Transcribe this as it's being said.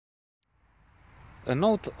A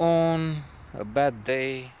note on a bad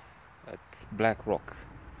day at Black Rock.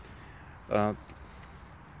 Uh,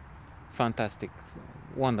 Fantastic,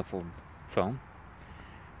 wonderful film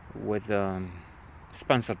with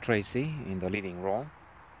Spencer Tracy in the leading role.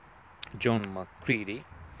 John Macreedy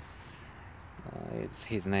is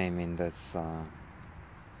his name in this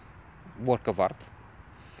work of art.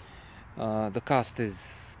 The cast is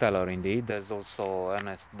stellar indeed. There's also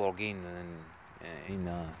Ernest Borgnine in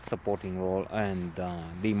a supporting role, and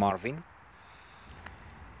Marvin.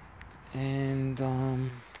 And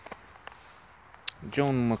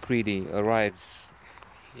John Macreedy arrives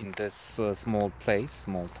in this small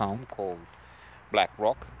town called Black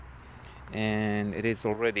Rock, and it is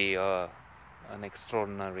already an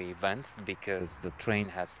extraordinary event because the train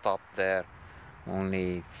has stopped there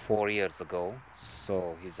only 4 years ago.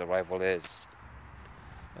 So his arrival is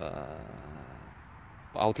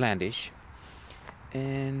outlandish,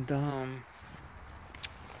 and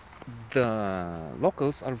the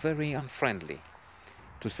locals are very unfriendly,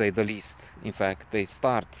 to say the least. In fact, they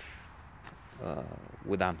start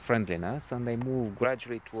with unfriendliness and they move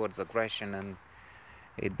gradually towards aggression, and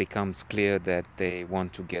it becomes clear that they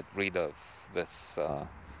want to get rid of this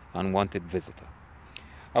unwanted visitor.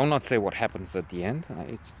 I will not say what happens at the end.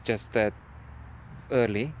 It's just that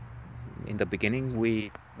early in the beginning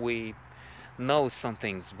we know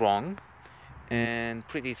something's wrong, and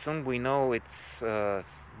pretty soon we know it's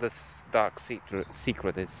this dark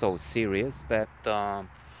secret is so serious that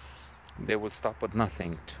they will stop at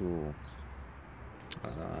nothing to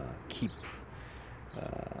keep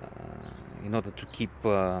in order to keep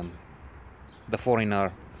the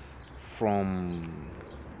foreigner from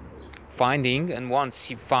finding, and once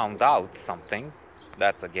he found out something,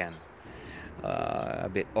 that's again a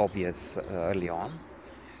bit obvious early on,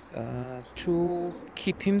 to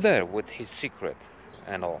keep him there with his secret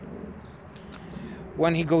and all.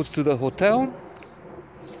 When he goes to the hotel,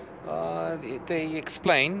 they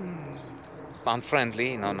explain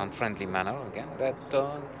in an unfriendly manner again, that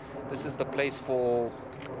this is the place for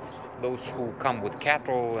those who come with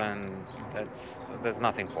cattle, and there's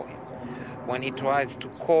nothing for him. When he tries to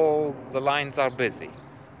call, the lines are busy.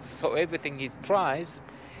 So everything he tries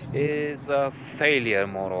is a failure,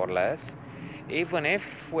 more or less. Even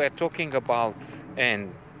if we're talking about,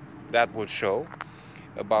 and that will show,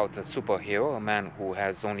 about a superhero, a man who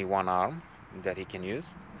has only one arm that he can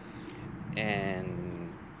use,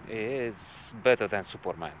 and is better than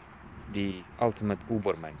Superman, the ultimate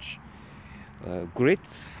Ubermensch. Grit,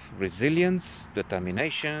 resilience,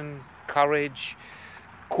 determination, courage,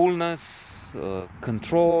 coolness,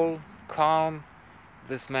 control, calm.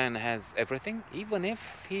 This man has everything, even if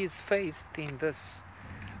he is faced in this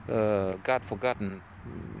God-forsaken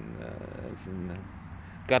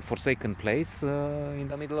place in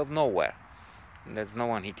the middle of nowhere. There's no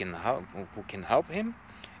one who can help him,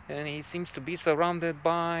 and he seems to be surrounded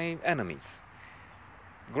by enemies.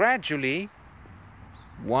 Gradually,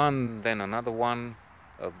 one then another one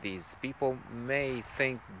of these people may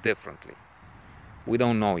think differently. We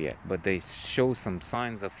don't know yet, but they show some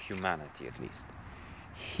signs of humanity at least.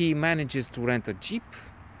 He manages to rent a jeep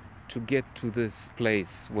to get to this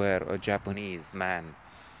place where a Japanese man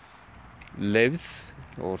lives,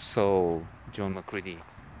 or so John Macreedy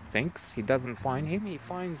thinks. He doesn't find him. He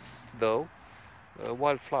finds, though,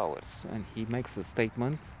 wildflowers, and he makes a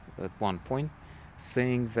statement at one point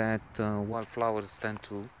saying that wildflowers tend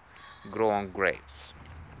to grow on graves.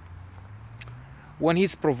 When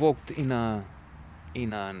he's provoked in an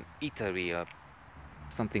eatery,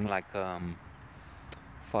 something like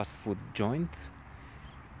fast food joint,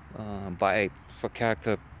 by a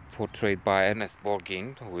character portrayed by Ernest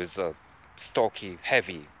Borgnine, who is a stocky,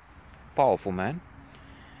 heavy, powerful man,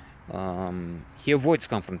 he avoids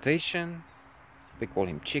confrontation. They call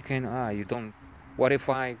him chicken. You don't. What if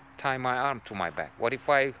I tie my arm to my back? What if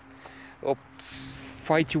I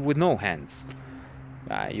fight you with no hands?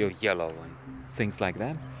 You're yellow, and things like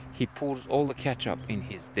that. He pours all the ketchup in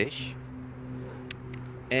his dish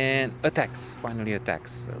and finally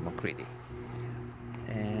attacks Macreedy.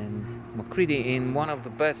 And Macreedy, in one of the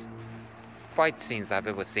best fight scenes I've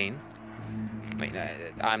ever seen. I mean,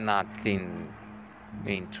 I'm not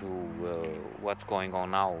into what's going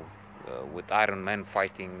on now with Iron Man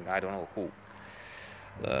fighting I don't know who.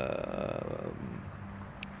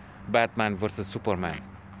 Batman versus Superman.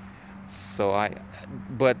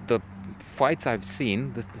 But the fights I've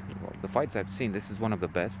seen, this is one of the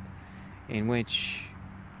best, in which,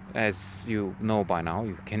 as you know by now,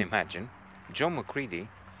 you can imagine, John Macreedy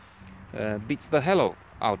beats the hell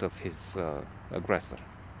out of his aggressor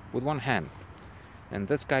with one hand, and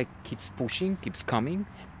this guy keeps pushing, keeps coming,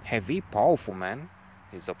 heavy, powerful man,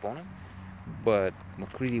 his opponent, but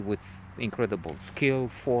Macreedy with incredible skill,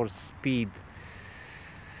 force, speed,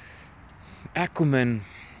 acumen,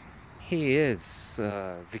 he is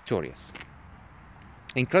victorious.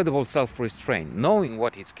 Incredible self-restraint. Knowing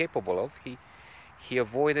what he's capable of, he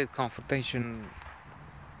avoided confrontation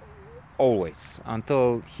always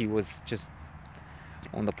until he was just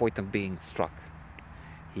on the point of being struck.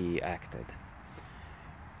 He acted.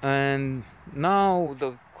 And now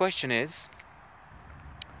the question is,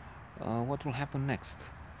 what will happen next?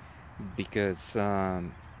 Because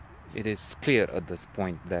it is clear at this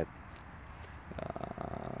point that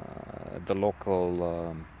the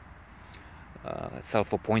local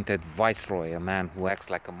self-appointed viceroy, a man who acts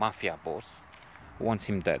like a mafia boss, wants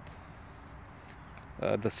him dead.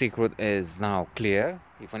 The secret is now clear,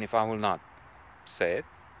 even if I will not say it.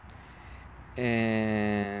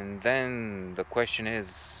 And then the question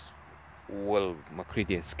is, will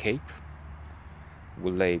Macreedy escape?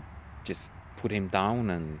 Will they just put him down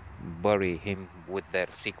and bury him with their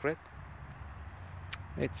secret?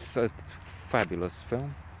 It's a fabulous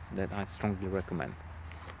film that I strongly recommend.